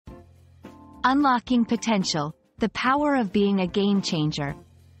Unlocking potential, the power of being a game changer.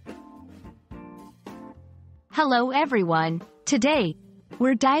 Hello everyone. Today,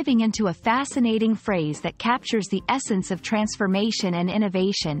 we're diving into a fascinating phrase that captures the essence of transformation and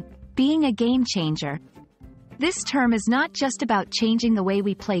innovation, being a game changer. This term is not just about changing the way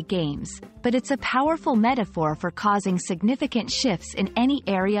we play games, but it's a powerful metaphor for causing significant shifts in any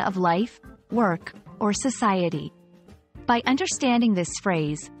area of life, work, or society. By understanding this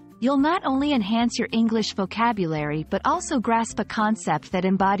phrase, you'll not only enhance your English vocabulary but also grasp a concept that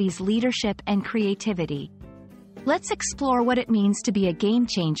embodies leadership and creativity. Let's explore what it means to be a game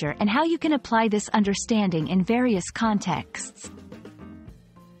changer and how you can apply this understanding in various contexts.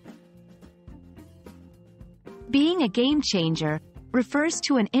 Being a game changer refers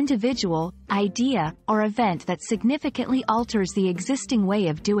to an individual, idea, or event that significantly alters the existing way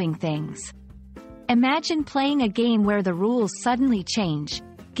of doing things. Imagine playing a game where the rules suddenly change,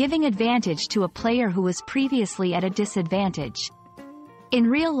 giving advantage to a player who was previously at a disadvantage. In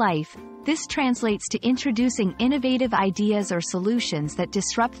real life, this translates to introducing innovative ideas or solutions that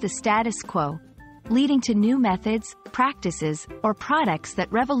disrupt the status quo, leading to new methods, practices, or products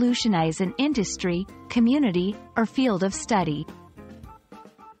that revolutionize an industry, community, or field of study.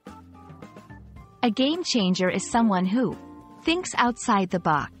 A game changer is someone who thinks outside the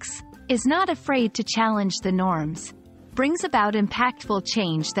box, is not afraid to challenge the norms, brings about impactful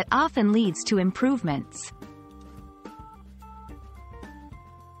change that often leads to improvements.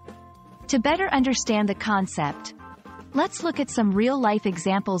 To better understand the concept, let's look at some real-life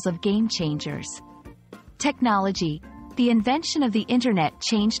examples of game changers. Technology. The invention of the Internet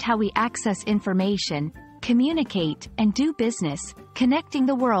changed how we access information, communicate, and do business, connecting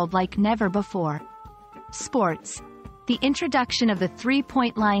the world like never before. Sports. The introduction of the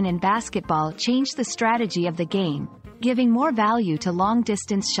three-point line in basketball changed the strategy of the game, giving more value to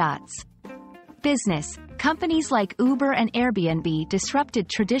long-distance shots. Business. Companies like Uber and Airbnb disrupted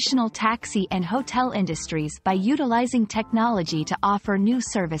traditional taxi and hotel industries by utilizing technology to offer new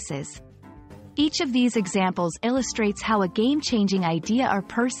services. Each of these examples illustrates how a game-changing idea or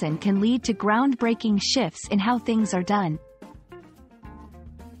person can lead to groundbreaking shifts in how things are done.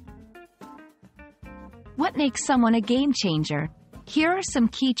 What makes someone a game changer? Here are some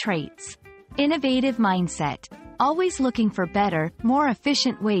key traits. Innovative mindset. Always looking for better, more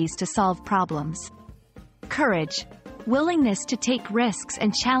efficient ways to solve problems. Courage. Willingness to take risks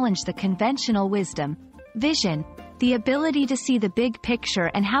and challenge the conventional wisdom. Vision. The ability to see the big picture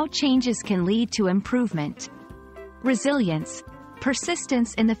and how changes can lead to improvement. Resilience.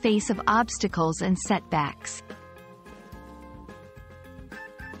 Persistence in the face of obstacles and setbacks.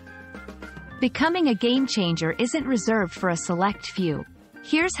 Becoming a game changer isn't reserved for a select few.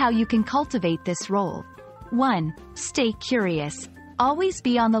 Here's how you can cultivate this role. 1. Stay curious. Always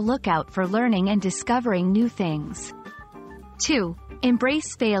be on the lookout for learning and discovering new things. 2.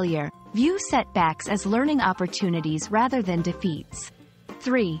 Embrace failure. View setbacks as learning opportunities rather than defeats.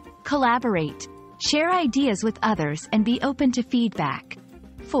 3. Collaborate. Share ideas with others and be open to feedback.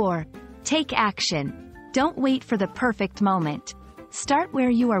 4. Take action. Don't wait for the perfect moment. Start where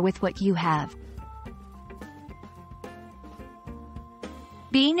you are with what you have.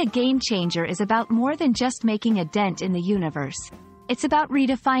 Being a game changer is about more than just making a dent in the universe. It's about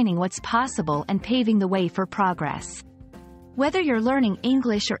redefining what's possible and paving the way for progress. Whether you're learning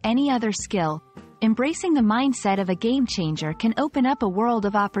English or any other skill, embracing the mindset of a game changer can open up a world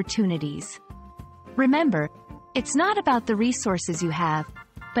of opportunities. Remember, it's not about the resources you have,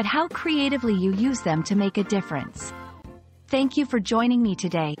 but how creatively you use them to make a difference. Thank you for joining me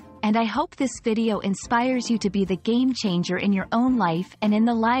today, and I hope this video inspires you to be the game changer in your own life and in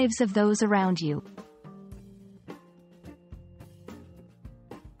the lives of those around you.